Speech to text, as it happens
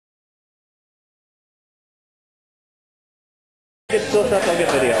Get still shots, I'll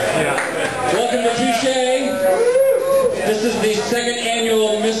get video. Yeah. Welcome to Touche. This is the second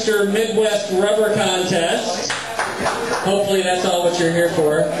annual Mr. Midwest Rubber Contest. Hopefully that's all what you're here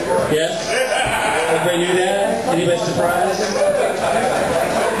for. Yes? Everybody knew that? Anybody surprised?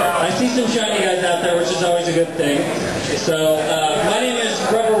 I see some shiny guys out there, which is always a good thing. So, my name is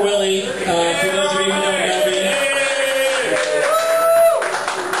Rubber Willie. For those of you who don't know me,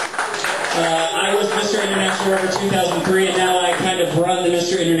 I was Mr. International Rubber 2003, and now I kind of run the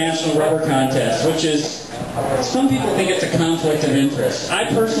Mr. International Rubber Contest, which is, some people think it's a conflict of interest. I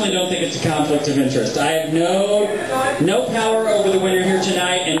personally don't think it's a conflict of interest. I have no power over the winner here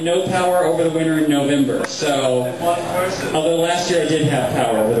tonight and no power over the winner in November. So, although last year I did have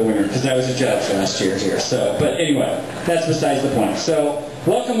power over the winner because I was a judge last year here. So, but anyway, that's besides the point. So,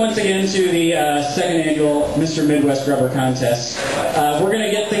 welcome once again to the second annual Mr. Midwest Rubber Contest. We're going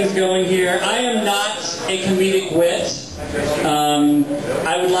to get things going here. I am not a comedic wit.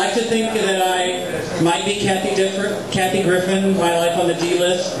 I would like to think that I might be Kathy Griffin, My Life on the D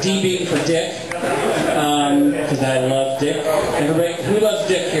List, D being for Dick, because I love Dick. Everybody, who loves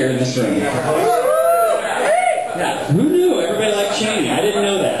Dick here in this room? Yeah, who knew? Everybody liked Cheney. I didn't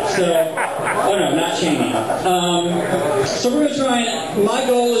know that. So, oh no, not Cheney. So we're going to try and, my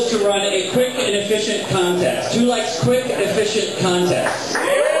goal is to run a quick and efficient contest. Who likes quick, efficient contests?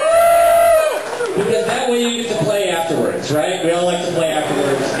 Because that way you get to play afterwards, right? We all like to play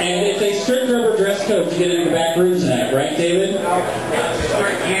afterwards. And it's a strict rubber dress code to get in the back room tonight, right, David?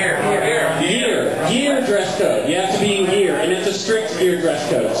 Gear dress code. You have to be in gear, and it's a strict gear dress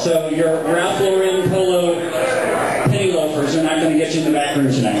code. So your Ralph Lauren polo penny loafers are not going to get you in the back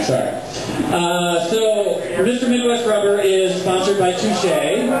room tonight. Sorry. So Mr. Midwest Rubber is sponsored by Touche,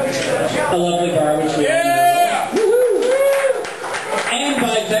 a lovely bar which we all know. And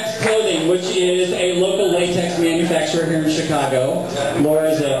by Vex Clothing, which is a local latex manufacturer here in Chicago. Laura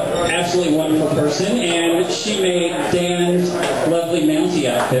is an absolutely wonderful person, and she made Dan's lovely Mountie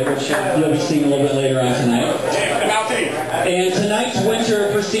outfit, which you'll be seeing a little bit later on tonight. And tonight's winter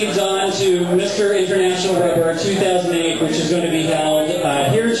proceeds on to Mr. International Rubber 2008, which is going to be held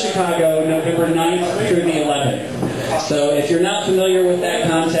here in Chicago, November 9th through the 11th. So if you're not familiar with that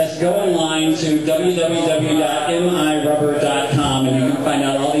contest, go online to www.mirubber.com and you can find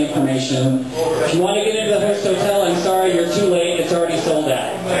out all the information. If you want to get into the host hotel, I'm sorry, you're too late. It's already sold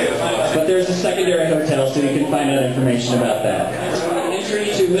out. But there's a secondary hotel, so you can find out information about that. Entry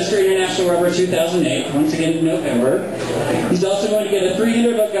to Mr. International Rubber 2008, once again in November. He's also going to get a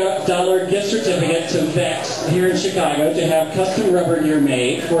 $300 gift certificate to Vex here in Chicago to have custom rubber gear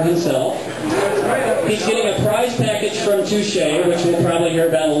made for himself. He's getting a prize package from Touche, which we'll probably hear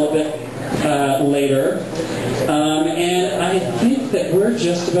about a little bit later. And I think that we're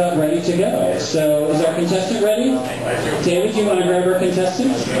just about ready to go. So, is our contestant ready? David, do you want to grab our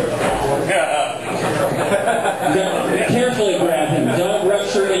contestant? Carefully grab him. Don't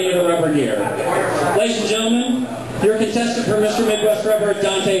rupture any of the rubber gear. Ladies and gentlemen, your contestant for Mr. Midwest Rubber,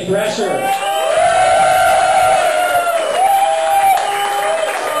 Dante Thrasher.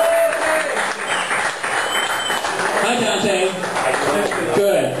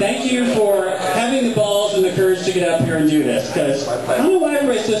 Good. Thank you for having the balls and the courage to get up here and do this, because I don't know why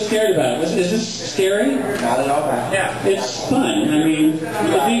everybody's so scared about it. Is this scary? Not at all. Yeah. It's fun. I mean,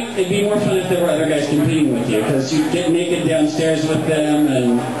 it'd be more fun if there were other guys competing with you, because you get naked downstairs with them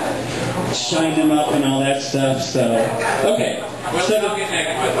and shine them up and all that stuff. So, okay. So,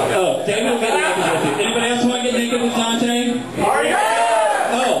 oh, David will get naked with you. Anybody else want to get naked with Dante?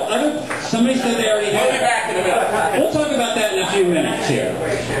 Oh, somebody said they already did. We'll talk about that in a few minutes here.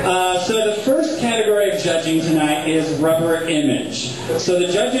 So the first category of judging tonight is rubber image. So the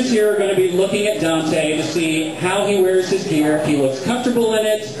judges here are going to be looking at Dante to see how he wears his gear, if he looks comfortable in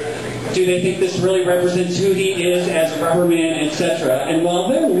it, do they think this really represents who he is as a rubber man, etc. And while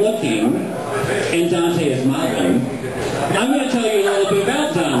they're looking, and Dante is modeling, I'm going to tell you a little bit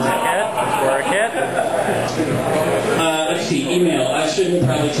about Dante. Let's see, email. I shouldn't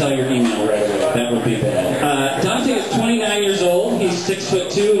probably tell your email right away. That would be bad. Dante is 29 years old. He's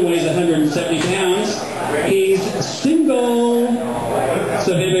 6'2" and weighs 170 pounds. He's single.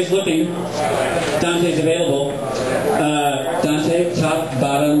 So if anybody's looking, Dante's available. Dante, top,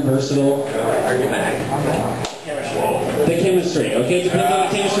 bottom, versatile. The chemistry, okay? Depends on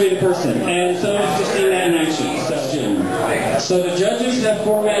the chemistry of the person. And so it's just seeing that in action. So the judges have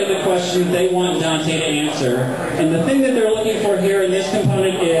formatted the question they want Dante to answer. And the thing that they're looking for here in this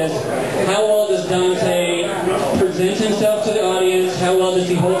component is, how well does Dante present himself to the audience? How well does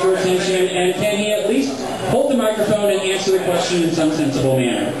he hold your attention? And can he at least hold the microphone and answer the question in some sensible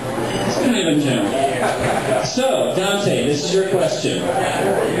manner. It's kind of in general. So, Dante, this is your question.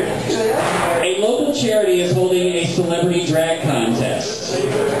 A local charity is holding a celebrity drag contest.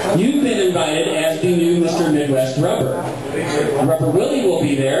 You've been invited as the new Mr. Midwest Rubber. Rubber Willie will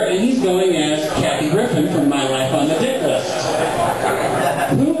be there, and he's going as Kathy Griffin from My Life on the Dick List.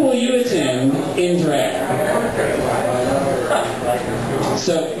 Who will you attend in drag?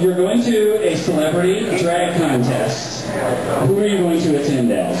 So, you're going to a celebrity drag contest. Who are you going to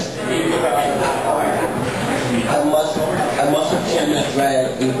attend as? I must attend the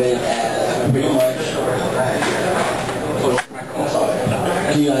drag event as pretty much.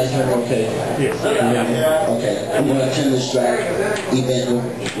 Can you guys hear me okay? Yes. Okay. I'm going to attend this drag event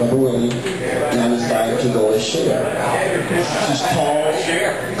with Rubber Willie, and I'm decided to go as Cher. She's tall,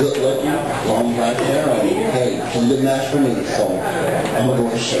 good looking, long black hair, and hey, she's a good match for me, so I'm going to go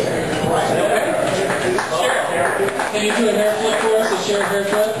as Cher. Can you do a hair flip for us, a Cher hair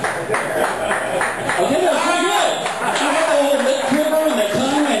flip? Okay, that's pretty good. She got the whole lip quiver and the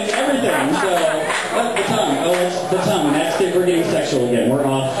tongue and everything. So, the tongue. Oh, it's the tongue. That's it. We're getting sexual again. We're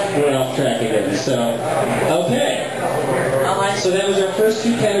off track again. So, okay. So that was our first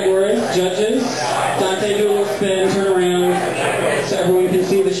two categories. Judges. Dante, do a little spin, turn around, so everyone can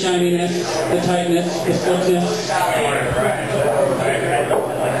see the shininess, the tightness, the slickness.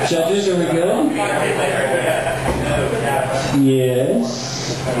 Judges, are we good?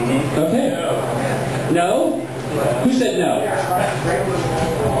 Yes. Okay. No? Who said no?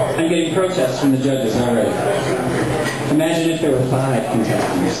 I'm getting protests from the judges already. Imagine if there were 5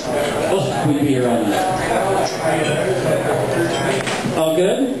 contestants. Oh, we'd be here all night. All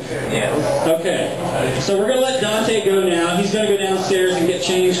good? Yeah. Okay. So we're going to let Dante go now. He's going to go downstairs and get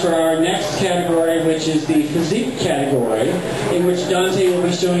changed for our next category, which is the physique category, in which Dante will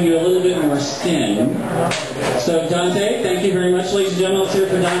be showing you a little bit more skin. So Dante, thank you very much. Ladies and gentlemen, let's hear it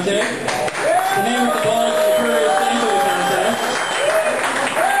for Dante. The name of the ball is the Courage Entry Contest.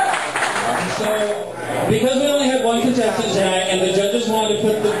 So, because we only had one contestant tonight, and the judges wanted to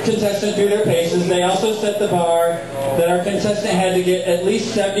put the contestant through their paces, they also set the bar that our contestant had to get at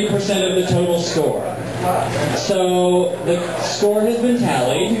least 70% of the total score. So the score has been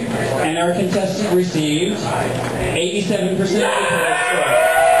tallied, and our contestant received 87% of the total score.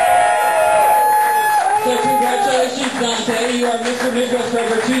 So congratulations, Dante. You are Mr. Midwest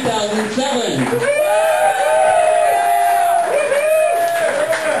Rubber 2007.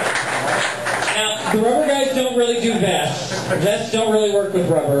 The rubber guys don't really do vests. Vests don't really work with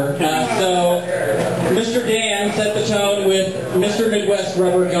rubber. So Mr. Dan set the tone with Mr. Midwest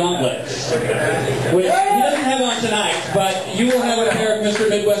Rubber gauntlets, which he doesn't have on tonight, but you will have a pair of Mr.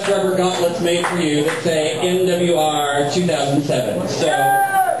 Midwest Rubber gauntlets made for you that say MWR 2007. So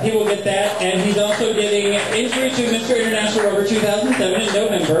he will get that, and he's also getting entry to Mr. International Rubber 2007 in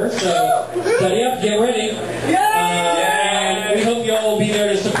November. So study up, get ready. And we hope you all will be there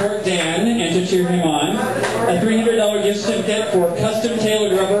to support Dan and to cheer him on. A $300 gift certificate for custom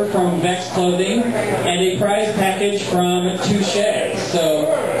tailored rubber from Vex Clothing, and a prize package from Touche. So,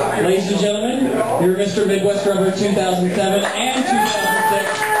 ladies and gentlemen, your Mr. Midwest Rubber 2007 and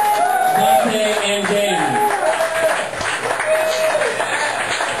 2006, Dante and Dan.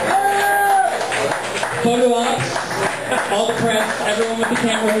 Photo ops, all the press, everyone with the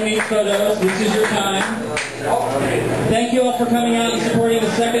camera who needs photos, this is your time. Thank you all for coming out and supporting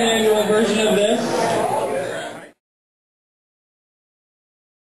the second annual version of this.